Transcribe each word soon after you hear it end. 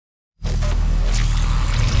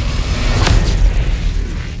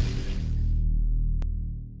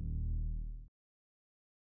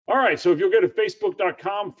right, so if you'll go to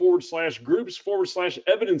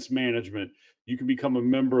facebook.com/groups/evidence management, you can become a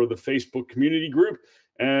member of the Facebook community group.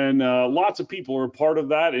 And lots of people are a part of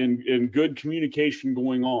that and good communication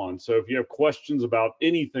going on. So if you have questions about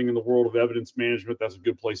anything in the world of evidence management, that's a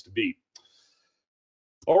good place to be.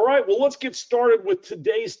 All right, well, let's get started with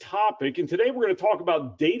today's topic. And today we're going to talk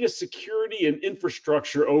about data security and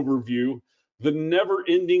infrastructure overview, the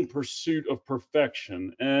never-ending pursuit of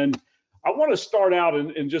perfection. And I want to start out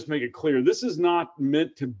and just make it clear, this is not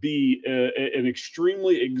meant to be an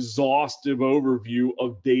extremely exhaustive overview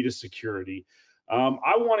of data security.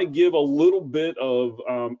 I want to give a little bit of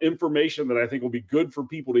information that I think will be good for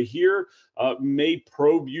people to hear, may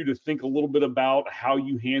probe you to think a little bit about how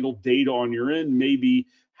you handle data on your end, maybe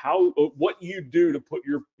what you do to put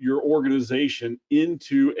your organization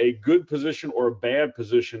into a good position or a bad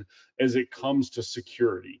position as it comes to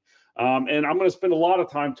security. And I'm going to spend a lot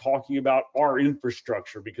of time talking about our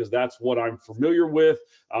infrastructure because that's what I'm familiar with.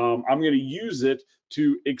 I'm going to use it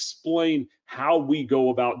to explain how we go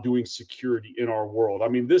about doing security in our world. I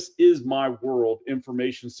mean, this is my world,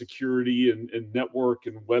 information security and network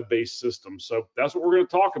and web-based systems. So that's what we're going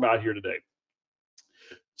to talk about here today.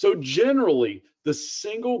 So generally, the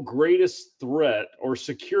single greatest threat or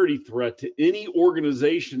security threat to any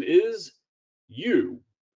organization is you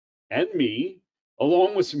and me,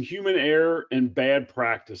 along with some human error and bad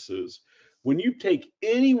practices. When you take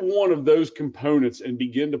any one of those components and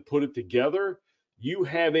begin to put it together, you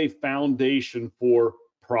have a foundation for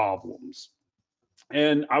problems.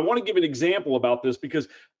 And I want to give an example about this because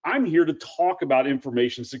I'm here to talk about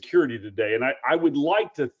information security today. And I would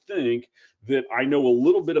like to think that I know a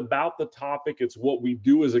little bit about the topic. It's what we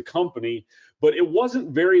do as a company, but it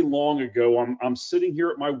wasn't very long ago. I'm sitting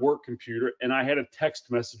here at my work computer and I had a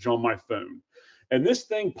text message on my phone. And this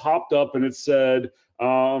thing popped up and it said,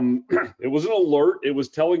 it was an alert. It was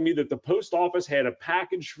telling me that the post office had a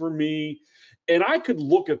package for me. And I could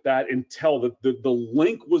look at that and tell that the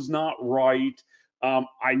link was not right.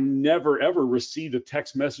 I never, ever received a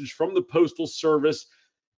text message from the Postal Service,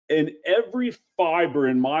 and every fiber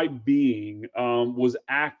in my being was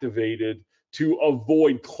activated to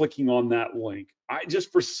avoid clicking on that link. I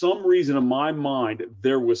just, for some reason in my mind,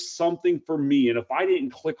 there was something for me, and if I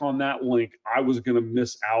didn't click on that link, I was going to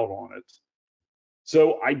miss out on it.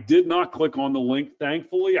 So I did not click on the link,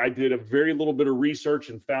 thankfully. I did a very little bit of research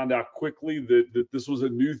and found out quickly that this was a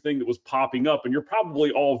new thing that was popping up. And you're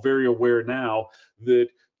probably all very aware now that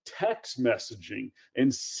text messaging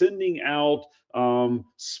and sending out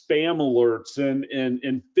spam alerts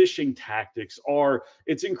and phishing tactics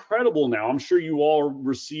it's incredible now. I'm sure you all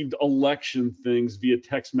received election things via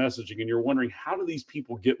text messaging and you're wondering, how do these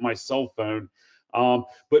people get my cell phone?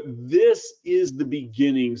 But this is the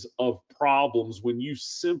beginnings of problems when you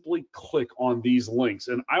simply click on these links.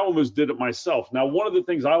 And I almost did it myself. Now, one of the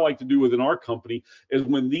things I like to do within our company is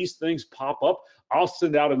when these things pop up, I'll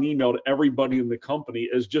send out an email to everybody in the company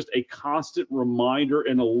as just a constant reminder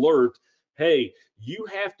and alert. Hey, you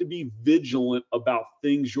have to be vigilant about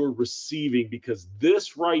things you're receiving because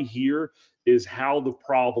this right here is how the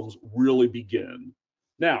problems really begin.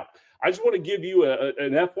 Now, I just want to give you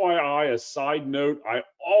an FYI, a side note. I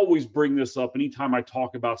always bring this up anytime I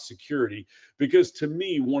talk about security, because to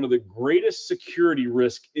me, one of the greatest security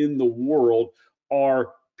risks in the world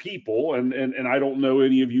are people. And I don't know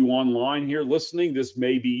any of you online here listening. This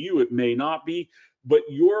may be you, it may not be, but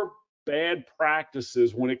your bad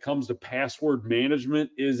practices when it comes to password management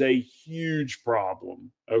is a huge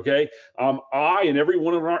problem. Okay, I and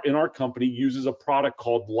everyone in our company uses a product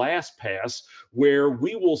called LastPass, where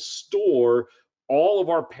we will store all of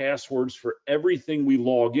our passwords for everything we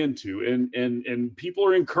log into, and people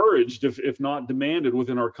are encouraged, if not demanded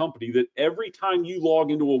within our company, that every time you log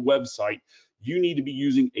into a website, you need to be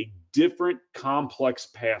using a different complex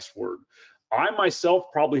password. I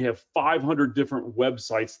myself probably have 500 different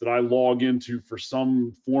websites that I log into for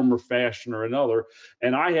some form or fashion or another,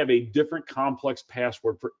 and I have a different complex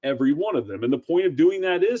password for every one of them. And the point of doing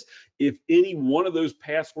that is, if any one of those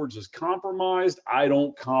passwords is compromised, I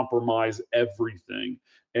don't compromise everything.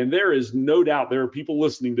 And there is no doubt there are people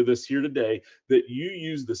listening to this here today that you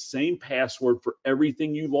use the same password for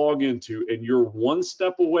everything you log into, and you're one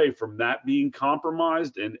step away from that being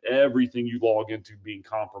compromised and everything you log into being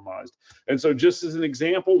compromised. And so just as an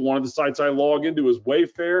example, one of the sites I log into is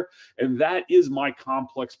Wayfair, and that is my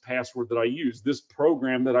complex password that I use. This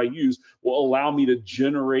program that I use will allow me to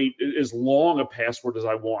generate as long a password as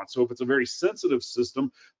I want. So if it's a very sensitive system,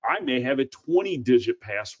 I may have a 20-digit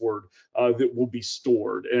password that will be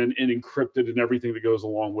stored and encrypted and everything that goes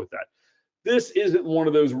along with that. This isn't one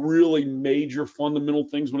of those really major fundamental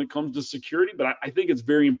things when it comes to security, but I think it's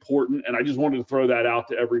very important, and I just wanted to throw that out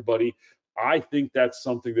to everybody. I think that's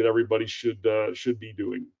something that everybody should be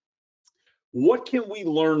doing. What can we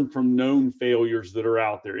learn from known failures that are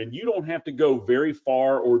out there? And you don't have to go very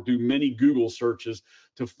far or do many Google searches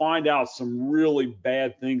to find out some really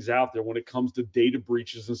bad things out there when it comes to data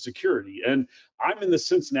breaches and security. And I'm in the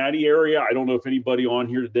Cincinnati area. I don't know if anybody on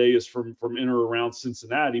here today is from in or around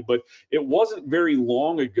Cincinnati, but it wasn't very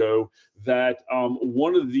long ago that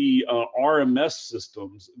one of the RMS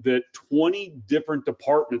systems that 20 different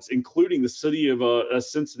departments, including the city of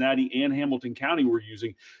Cincinnati and Hamilton County, were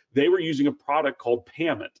using, they were using a product called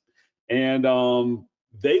Pamit, and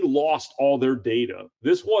they lost all their data.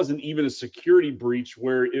 This wasn't even a security breach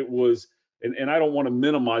where it was, and I don't want to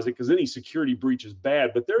minimize it because any security breach is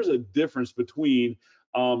bad, but there's a difference between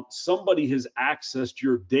somebody has accessed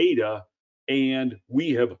your data and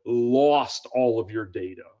we have lost all of your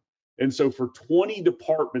data. And so for 20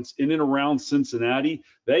 departments in and around Cincinnati,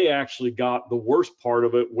 they actually got the worst part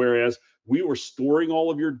of it, whereas we were storing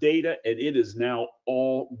all of your data and it is now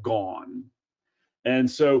all gone. And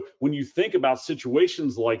so when you think about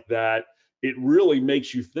situations like that, it really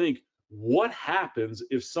makes you think, what happens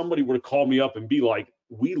if somebody were to call me up and be like,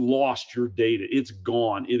 we lost your data, it's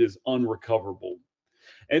gone, it is unrecoverable.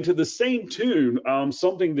 And to the same tune,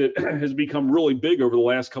 something that has become really big over the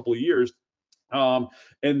last couple of years,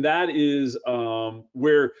 and that is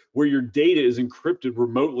where your data is encrypted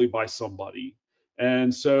remotely by somebody.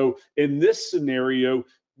 And so in this scenario,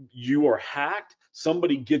 you are hacked,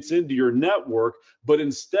 somebody gets into your network, but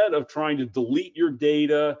instead of trying to delete your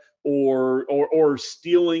data or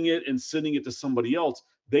stealing it and sending it to somebody else,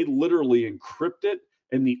 they literally encrypt it.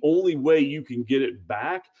 And the only way you can get it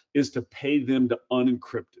back is to pay them to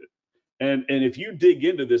unencrypt it. And if you dig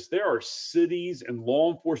into this, there are cities and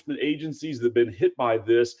law enforcement agencies that have been hit by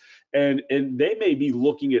this, and they may be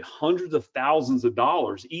looking at hundreds of thousands of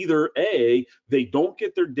dollars. Either A, they don't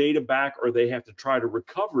get their data back or they have to try to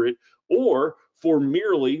recover it, or for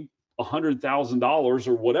merely $100,000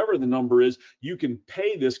 or whatever the number is, you can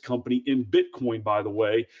pay this company in Bitcoin, by the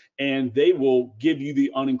way, and they will give you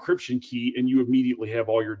the unencryption key and you immediately have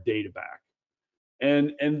all your data back.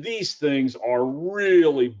 And these things are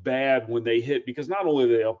really bad when they hit, because not only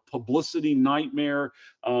are they a publicity nightmare,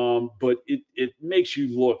 but it makes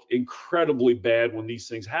you look incredibly bad when these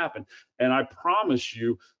things happen. And I promise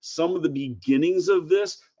you, some of the beginnings of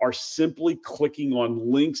this are simply clicking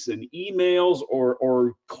on links and emails,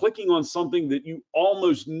 or clicking on something that you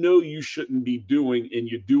almost know you shouldn't be doing, and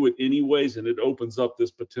you do it anyways, and it opens up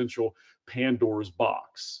this potential Pandora's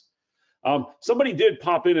box. Somebody did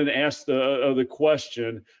pop in and ask the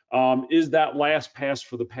question, is that LastPass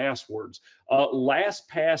for the passwords?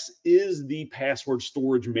 LastPass is the password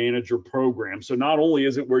storage manager program. So not only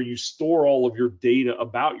is it where you store all of your data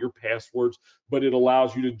about your passwords, but it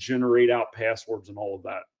allows you to generate out passwords and all of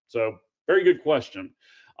that. So very good question.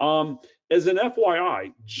 As an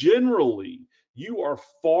FYI, generally, you are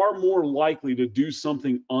far more likely to do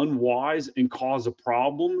something unwise and cause a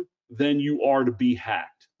problem than you are to be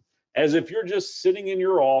hacked. As if you're just sitting in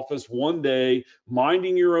your office one day,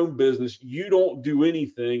 minding your own business, you don't do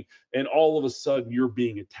anything, and all of a sudden you're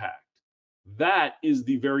being attacked. That is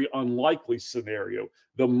the very unlikely scenario.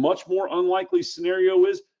 The much more unlikely scenario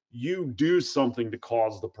is you do something to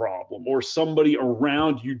cause the problem, or somebody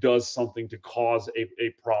around you does something to cause a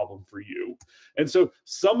problem for you. And so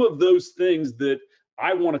some of those things that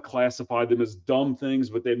I want to classify them as dumb things,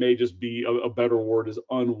 but they may just be a better word as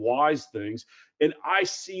unwise things. And I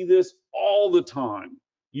see this all the time.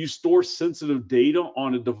 You store sensitive data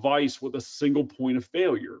on a device with a single point of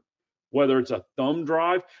failure, whether it's a thumb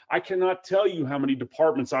drive. I cannot tell you how many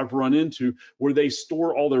departments I've run into where they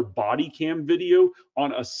store all their body cam video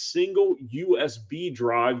on a single USB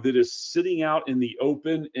drive that is sitting out in the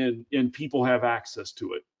open, and people have access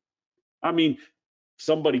to it. I mean,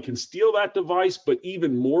 somebody can steal that device, but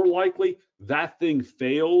even more likely, that thing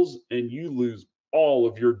fails and you lose all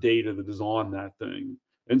of your data that is on that thing.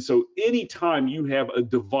 And so anytime you have a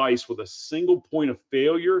device with a single point of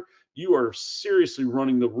failure, you are seriously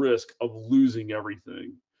running the risk of losing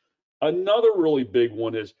everything. Another really big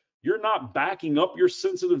one is you're not backing up your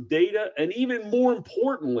sensitive data, and even more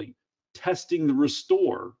importantly, testing the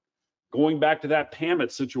restore. Going back to that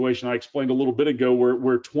Pamit situation I explained a little bit ago,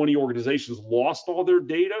 where 20 organizations lost all their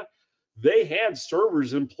data, they had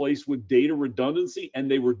servers in place with data redundancy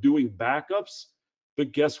and they were doing backups.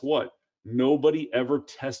 But guess what? Nobody ever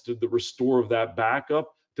tested the restore of that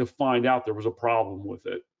backup to find out there was a problem with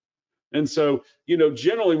it. And so,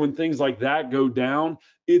 generally when things like that go down,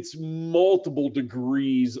 it's multiple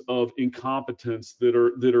degrees of incompetence that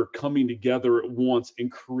are coming together at once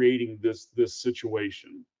and creating this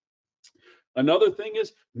situation. Another thing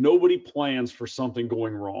is nobody plans for something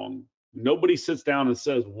going wrong. Nobody sits down and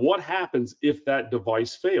says, what happens if that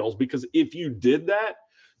device fails? Because if you did that,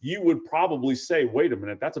 you would probably say, wait a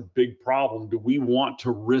minute, that's a big problem. Do we want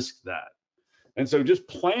to risk that? And so just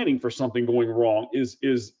planning for something going wrong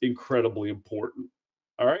is incredibly important.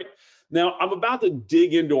 All right. Now, I'm about to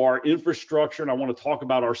dig into our infrastructure and I want to talk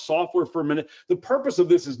about our software for a minute. The purpose of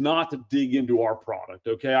this is not to dig into our product.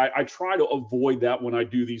 Okay. I try to avoid that when I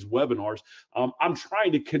do these webinars. I'm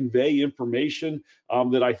trying to convey information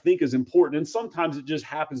that I think is important. And sometimes it just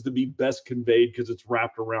happens to be best conveyed because it's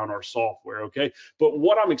wrapped around our software. Okay. But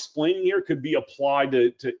what I'm explaining here could be applied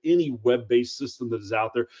to any web-based system that is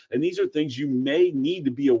out there. And these are things you may need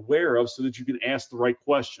to be aware of so that you can ask the right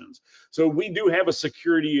questions. So we do have a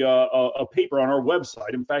security a paper on our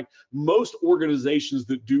website. In fact, most organizations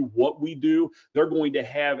that do what we do, they're going to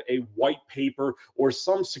have a white paper or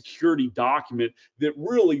some security document that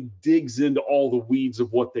really digs into all the weeds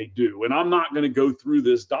of what they do. And I'm not going to go through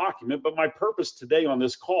this document, but my purpose today on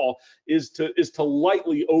this call is to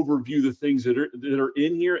lightly overview the things that are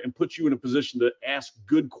in here and put you in a position to ask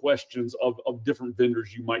good questions of different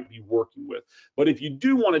vendors you might be working with. But if you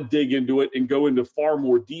do want to dig into it and go into far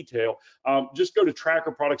more detail, just go to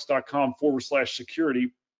trackerproducts.com/security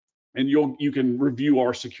and you can review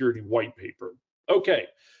our security white paper. Okay,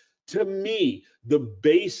 to me, the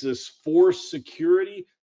basis for security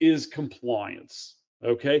is compliance.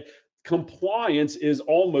 Okay, compliance is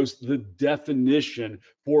almost the definition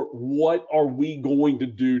for what are we going to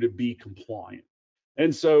do to be compliant.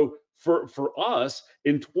 And so for us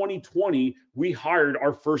in 2020, we hired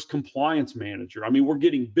our first compliance manager. I mean, we're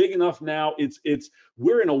getting big enough now.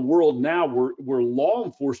 We're in a world now where law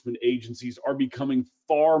enforcement agencies are becoming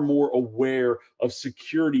far more aware of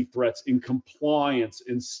security threats and compliance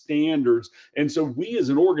and standards. And so we as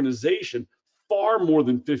an organization, far more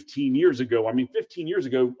than 15 years ago. I mean, 15 years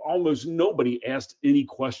ago, almost nobody asked any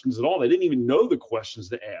questions at all. They didn't even know the questions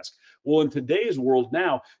to ask. Well, in today's world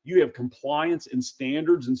now, you have compliance and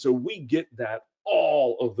standards. And so we get that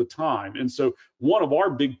all of the time. And so one of our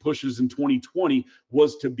big pushes in 2020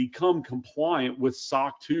 was to become compliant with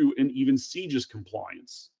SOC 2 and even CJIS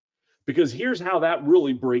compliance. Because here's how that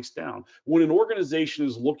really breaks down. When an organization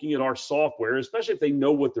is looking at our software, especially if they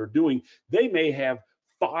know what they're doing, they may have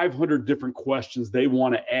 500 different questions they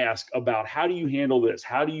want to ask about how do you handle this?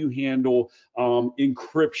 How do you handle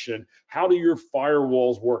encryption? How do your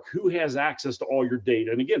firewalls work? Who has access to all your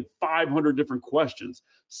data? And again, 500 different questions.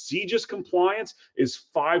 CJIS compliance is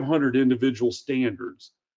 500 individual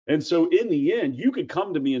standards. And so in the end, you could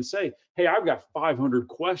come to me and say, hey, I've got 500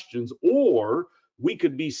 questions, or we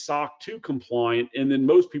could be SOC 2 compliant. And then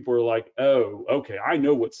most people are like, oh, okay, I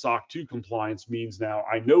know what SOC 2 compliance means now.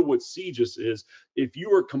 I know what CJIS is. If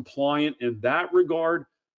you are compliant in that regard,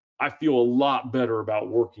 I feel a lot better about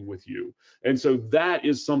working with you. And so that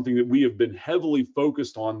is something that we have been heavily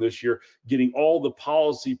focused on this year, getting all the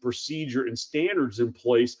policy, procedure, and standards in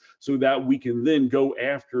place so that we can then go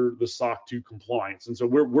after the SOC 2 compliance. And so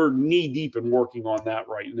we're knee deep in working on that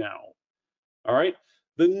right now. All right.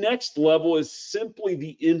 The next level is simply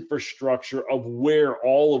the infrastructure of where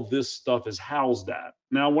all of this stuff is housed at.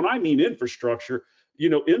 Now, when I mean infrastructure,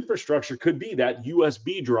 infrastructure could be that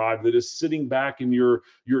USB drive that is sitting back in your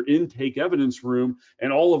intake evidence room,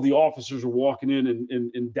 and all of the officers are walking in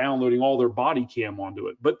and downloading all their body cam onto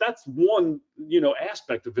it. But that's one,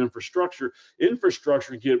 aspect of infrastructure.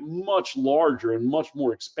 Infrastructure can get much larger and much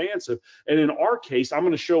more expansive. And in our case, I'm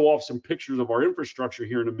going to show off some pictures of our infrastructure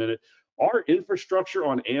here in a minute. Our infrastructure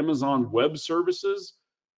on Amazon Web Services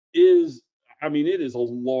is, it is a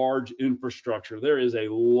large infrastructure. There is a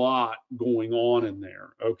lot going on in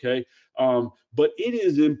there, okay? But it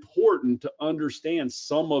is important to understand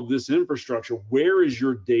some of this infrastructure. Where is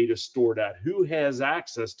your data stored at? Who has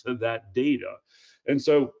access to that data? And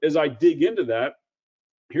so as I dig into that,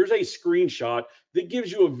 here's a screenshot that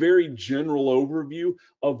gives you a very general overview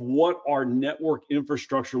of what our network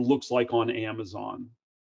infrastructure looks like on Amazon.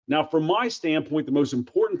 Now, from my standpoint, the most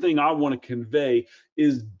important thing I want to convey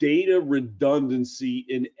is data redundancy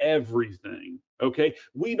in everything. Okay,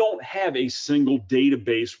 we don't have a single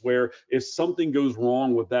database where if something goes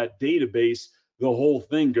wrong with that database, the whole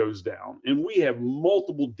thing goes down. And we have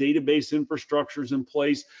multiple database infrastructures in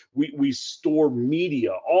place. We store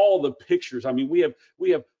media, all the pictures. I mean, we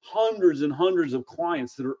have hundreds and hundreds of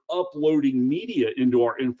clients that are uploading media into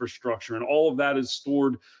our infrastructure, and all of that is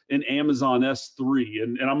stored in Amazon S3.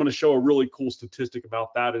 And I'm going to show a really cool statistic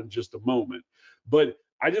about that in just a moment. But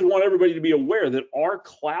I just want everybody to be aware that our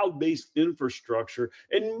cloud-based infrastructure,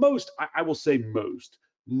 and I will say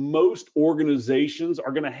most organizations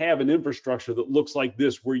are going to have an infrastructure that looks like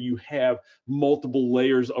this, where you have multiple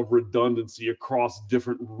layers of redundancy across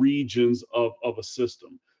different regions of a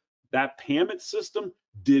system. That PAMIT system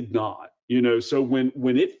did not, so when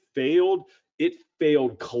it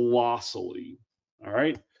failed colossally. All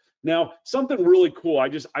right. Now, something really cool.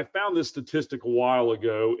 I found this statistic a while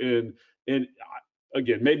ago, and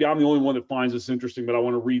again, maybe I'm the only one that finds this interesting, but I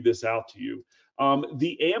want to read this out to you.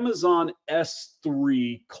 The Amazon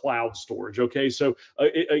S3 cloud storage. Okay, so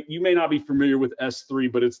you may not be familiar with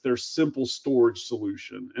S3, but it's their simple storage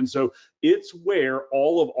solution. And so it's where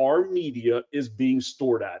all of our media is being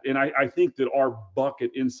stored at. And I think that our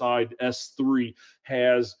bucket inside S3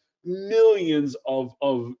 has millions of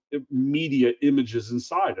media images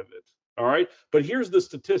inside of it. All right, but here's the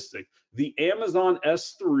statistic. The Amazon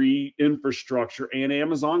S3 infrastructure and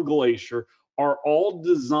Amazon Glacier are all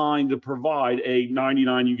designed to provide a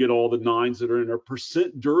 99, you get all the nines that are in a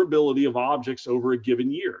percent durability of objects over a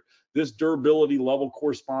given year. This durability level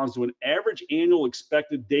corresponds to an average annual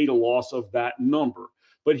expected data loss of that number.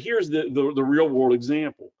 But here's the real world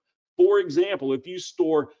example. For example, if you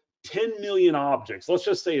store 10 million objects, let's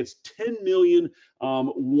just say it's 10 million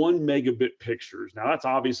 1 megabit pictures. Now, that's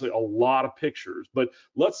obviously a lot of pictures, but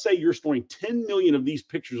let's say you're storing 10 million of these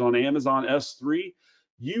pictures on Amazon S3.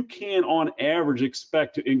 You can, on average,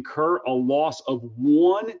 expect to incur a loss of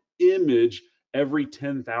 1 image every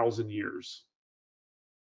 10,000 years.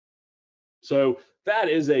 So that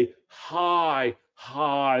is a high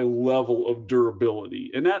level of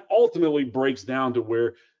durability. And that ultimately breaks down to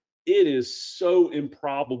where it is so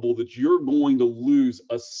improbable that you're going to lose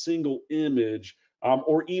a single image,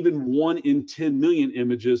 or even 1 in 10 million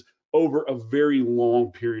images over a very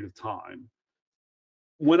long period of time.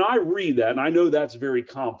 When I read that, and I know that's very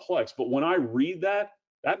complex, but when I read that,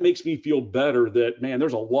 that makes me feel better that, man,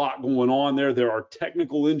 there's a lot going on there. There are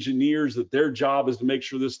technical engineers that their job is to make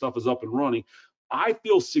sure this stuff is up and running. I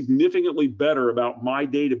feel significantly better about my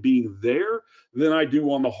data being there than I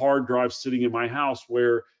do on the hard drive sitting in my house,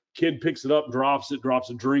 where kid picks it up, drops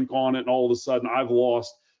a drink on it, and all of a sudden I've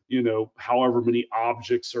lost, however many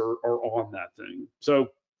objects are on that thing. So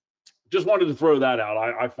just wanted to throw that out.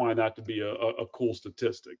 I find that to be a cool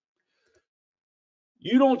statistic.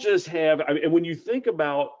 You don't just have, and when you think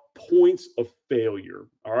about points of failure,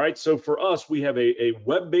 all right, so for us, we have a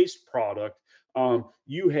web-based product.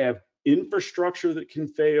 You have infrastructure that can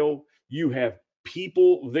fail. You have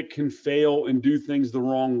people that can fail and do things the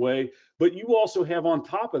wrong way. But you also have, on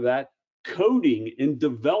top of that, coding and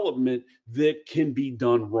development that can be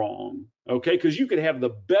done wrong. Okay, because you could have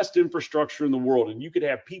the best infrastructure in the world and you could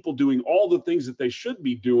have people doing all the things that they should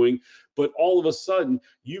be doing, but all of a sudden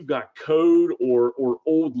you've got code or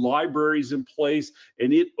old libraries in place,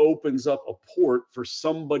 and it opens up a port for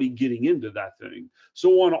somebody getting into that thing.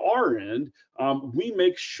 So on our end, we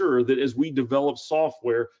make sure that as we develop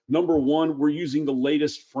software, number one, we're using the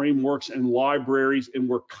latest frameworks and libraries, and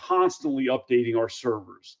we're constantly updating our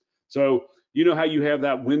servers. So you know how you have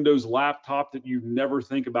that Windows laptop that you never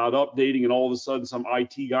think about updating, and all of a sudden some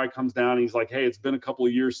IT guy comes down and he's like, hey, it's been a couple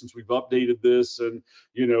of years since we've updated this, and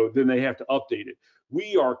then they have to update it.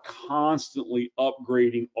 We are constantly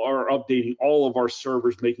upgrading or updating all of our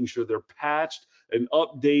servers, making sure they're patched and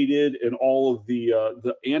updated, and all of the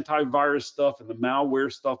antivirus stuff and the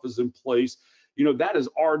malware stuff is in place. That is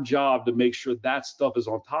our job, to make sure that stuff is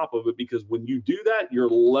on top of it, because when you do that, you're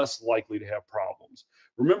less likely to have problems.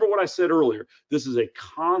 Remember what I said earlier, this is a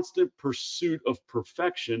constant pursuit of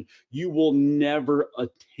perfection. You will never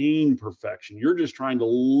attain perfection. You're just trying to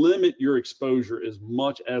limit your exposure as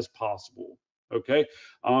much as possible. Okay,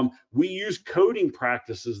 we use coding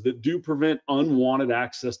practices that do prevent unwanted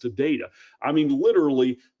access to data. I mean,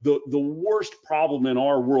 literally, the worst problem in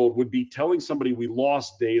our world would be telling somebody we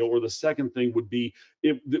lost data, or the second thing would be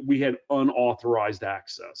if we had unauthorized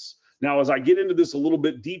access. Now, as I get into this a little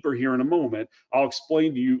bit deeper here in a moment, I'll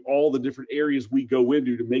explain to you all the different areas we go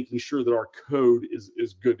into to making sure that our code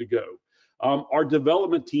is good to go. Our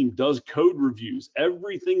development team does code reviews.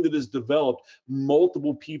 Everything that is developed,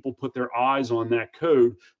 multiple people put their eyes on that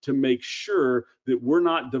code to make sure that we're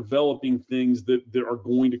not developing things that are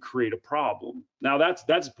going to create a problem. Now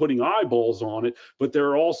that's putting eyeballs on it, but there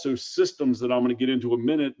are also systems that I'm going to get into a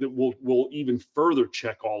minute that will even further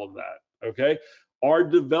check all of that. Okay. Our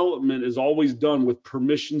development is always done with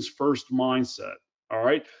permissions first mindset. All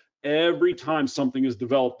right. Every time something is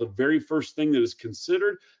developed, the very first thing that is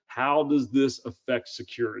considered, how does this affect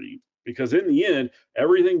security? Because in the end,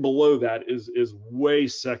 everything below that is way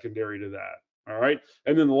secondary to that. All right.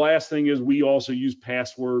 And then the last thing is we also use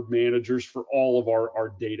password managers for all of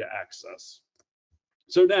our data access.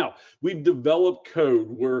 So now we've developed code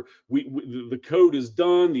where the code is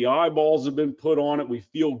done, the eyeballs have been put on it, we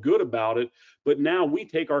feel good about it, but now we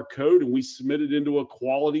take our code and we submit it into a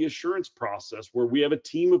quality assurance process where we have a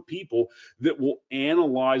team of people that will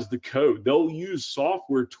analyze the code. They'll use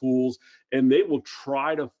software tools and they will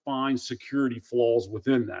try to find security flaws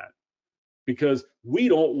within that, because we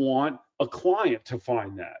don't want a client to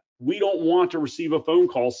find that. We don't want to receive a phone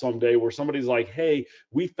call someday where somebody's like, hey,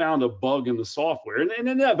 we found a bug in the software. And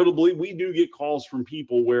inevitably, we do get calls from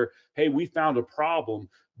people where, hey, we found a problem.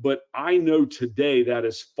 But I know today that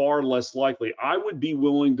is far less likely. I would be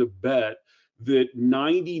willing to bet that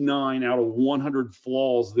 99 out of 100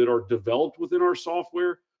 flaws that are developed within our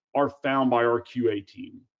software are found by our QA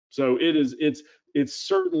team. So it's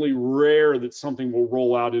certainly rare that something will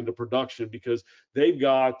roll out into production because they've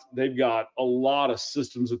got a lot of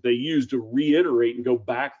systems that they use to reiterate and go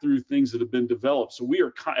back through things that have been developed. So we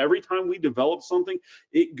are, every time we develop something,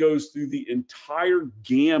 it goes through the entire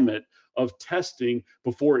gamut of testing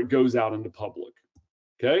before it goes out into public.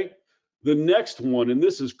 Okay. The next one, and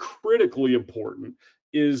this is critically important,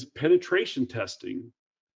 is penetration testing.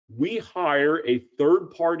 We hire a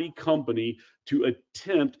third-party company to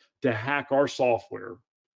attempt to hack our software.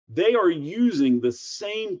 They are using the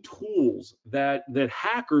same tools that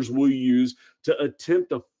hackers will use to attempt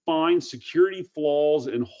to find security flaws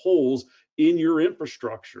and holes in your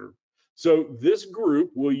infrastructure. So this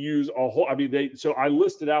group will use a whole, so I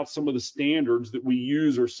listed out some of the standards that we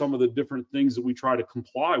use or some of the different things that we try to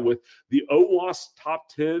comply with. The OWASP top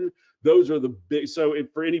 10, those are the big, so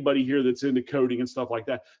for anybody here that's into coding and stuff like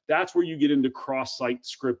that, that's where you get into cross-site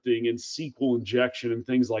scripting and SQL injection and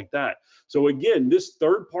things like that. So again, this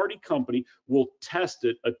third-party company will test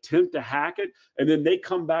it, attempt to hack it, and then they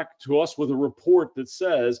come back to us with a report that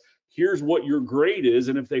says, here's what your grade is,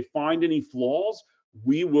 and if they find any flaws,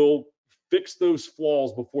 we will fix those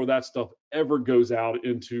flaws before that stuff ever goes out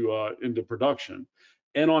into production.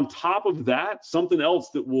 And on top of that, something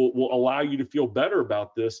else that will allow you to feel better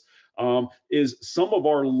about this is some of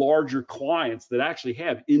our larger clients that actually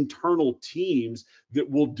have internal teams that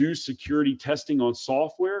will do security testing on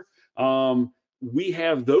software. We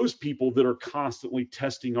have those people that are constantly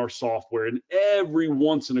testing our software, and every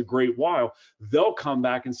once in a great while, they'll come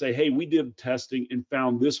back and say, hey, we did testing and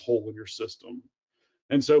found this hole in your system.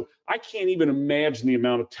 And so I can't even imagine the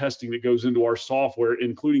amount of testing that goes into our software,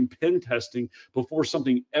 including pen testing, before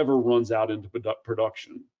something ever runs out into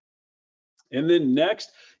production. And then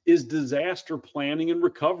next is disaster planning and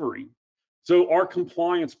recovery. So our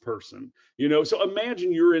compliance person, so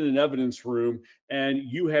imagine you're in an evidence room and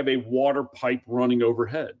you have a water pipe running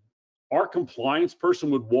overhead. Our compliance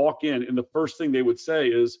person would walk in and the first thing they would say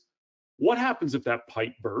is, what happens if that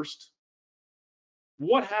pipe bursts?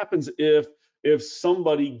 What happens if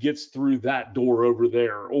somebody gets through that door over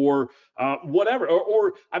there, or whatever,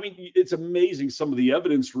 or I mean, it's amazing some of the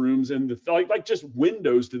evidence rooms and the like just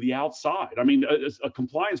windows to the outside. I mean, a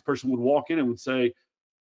compliance person would walk in and would say,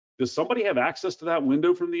 does somebody have access to that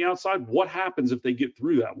window from the outside? What happens if they get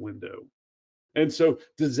through that window? And so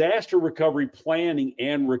disaster recovery planning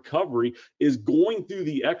and recovery is going through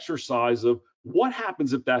the exercise of what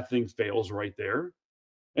happens if that thing fails right there.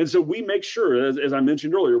 And so we make sure, as I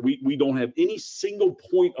mentioned earlier, we don't have any single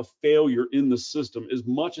point of failure in the system as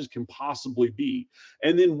much as can possibly be.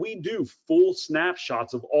 And then we do full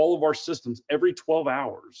snapshots of all of our systems every 12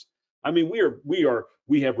 hours. I mean,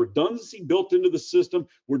 we have redundancy built into the system.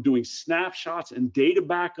 We're doing snapshots and data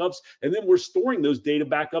backups, and then we're storing those data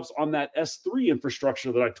backups on that S3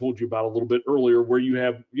 infrastructure that I told you about a little bit earlier, where you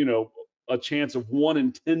have, a chance of 1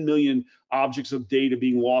 in 10 million objects of data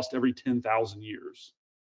being lost every 10,000 years.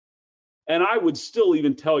 And I would still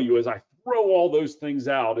even tell you, as I throw all those things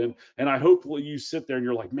out, and I hopefully you sit there and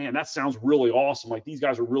you're like, man, that sounds really awesome. Like these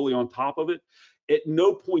guys are really on top of it. At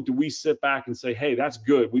no point do we sit back and say, hey, that's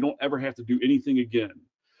good. We don't ever have to do anything again.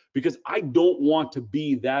 Because I don't want to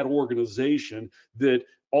be that organization that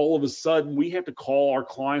all of a sudden we have to call our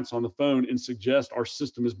clients on the phone and suggest our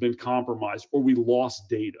system has been compromised or we lost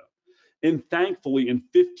data. And thankfully, in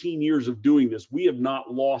 15 years of doing this, we have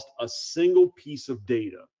not lost a single piece of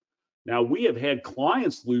data. Now, we have had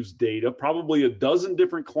clients lose data. Probably a dozen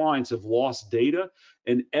different clients have lost data,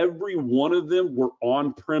 and every one of them were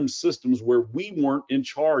on-prem systems where we weren't in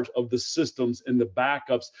charge of the systems and the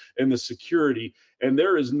backups and the security. And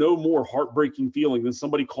there is no more heartbreaking feeling than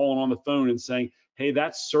somebody calling on the phone and saying, hey,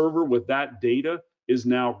 that server with that data is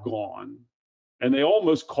now gone. And they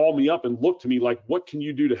almost call me up and look to me like, what can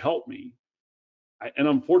you do to help me? And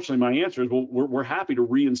unfortunately, my answer is, well, we're happy to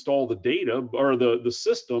reinstall the data or the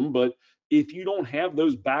system, but if you don't have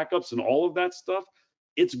those backups and all of that stuff,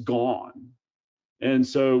 it's gone. And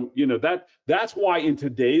so, that's why in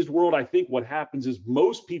today's world, I think what happens is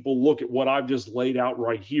most people look at what I've just laid out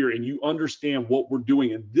right here, and you understand what we're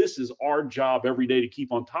doing, and this is our job every day to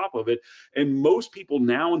keep on top of it. And most people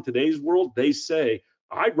now in today's world, they say,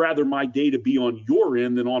 I'd rather my data be on your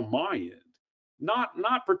end than on my end.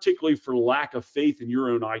 Not particularly for lack of faith in your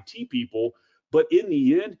own IT people, but in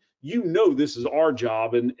the end, this is our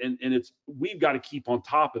job, and it's we've got to keep on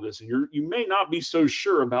top of this. And you may not be so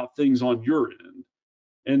sure about things on your end.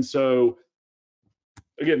 And so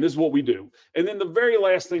again, this is what we do. And then the very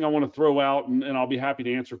last thing I want to throw out, and I'll be happy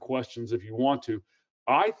to answer questions if you want to.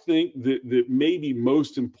 I think that maybe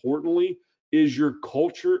most importantly is your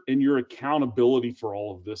culture and your accountability for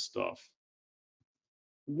all of this stuff.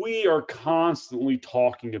 We are constantly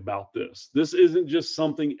talking about this. This isn't just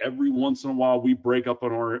something every once in a while we bring up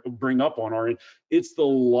on our end. It's the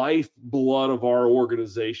lifeblood of our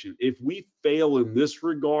organization. If we fail in this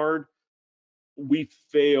regard, we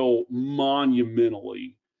fail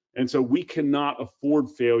monumentally. And so we cannot afford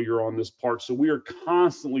failure on this part. So we are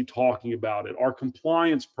constantly talking about it. Our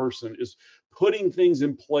compliance person is putting things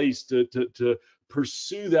in place to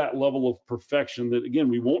pursue that level of perfection that, again,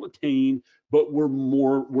 we won't attain, but we're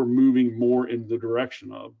moving more in the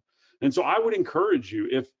direction of. And so I would encourage you,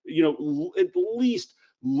 if at least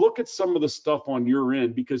look at some of the stuff on your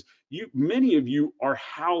end, because many of you are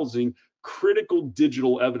housing critical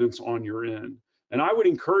digital evidence on your end. And I would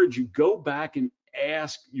encourage you, go back and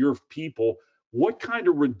ask your people what kind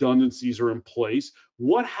of redundancies are in place.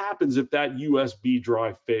 What happens if that USB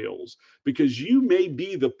drive fails? Because you may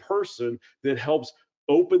be the person that helps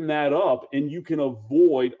open that up, and you can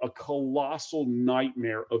avoid a colossal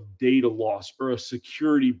nightmare of data loss or a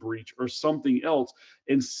security breach or something else.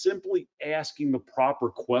 And simply asking the proper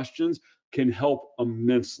questions can help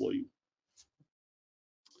immensely.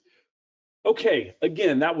 Okay,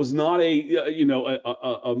 again, that was not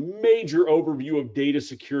a major overview of data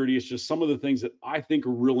security. It's just some of the things that I think are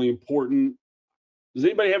really important. Does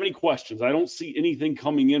anybody have any questions? I don't see anything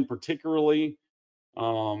coming in particularly.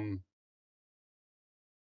 Hopefully,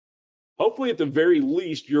 at the very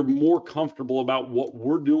least, you're more comfortable about what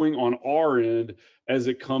we're doing on our end as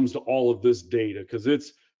it comes to all of this data, because it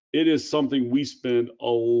is something we spend a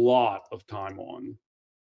lot of time on.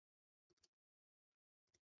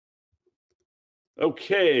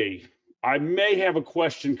 Okay, I may have a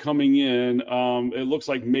question coming in. It looks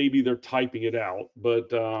like maybe they're typing it out,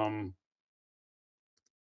 but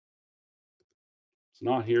it's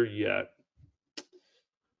not here yet.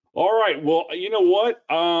 All right, well, you know what?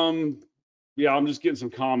 Yeah, I'm just getting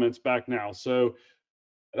some comments back now. So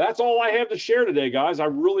that's all I have to share today, guys. I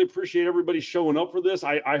really appreciate everybody showing up for this.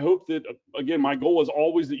 I hope that, again, my goal is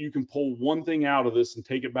always that you can pull one thing out of this and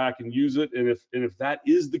take it back and use it. And if that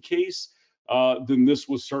is the case, then this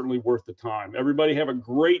was certainly worth the time. Everybody have a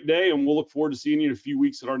great day, and we'll look forward to seeing you in a few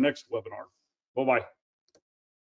weeks at our next webinar. Bye-bye.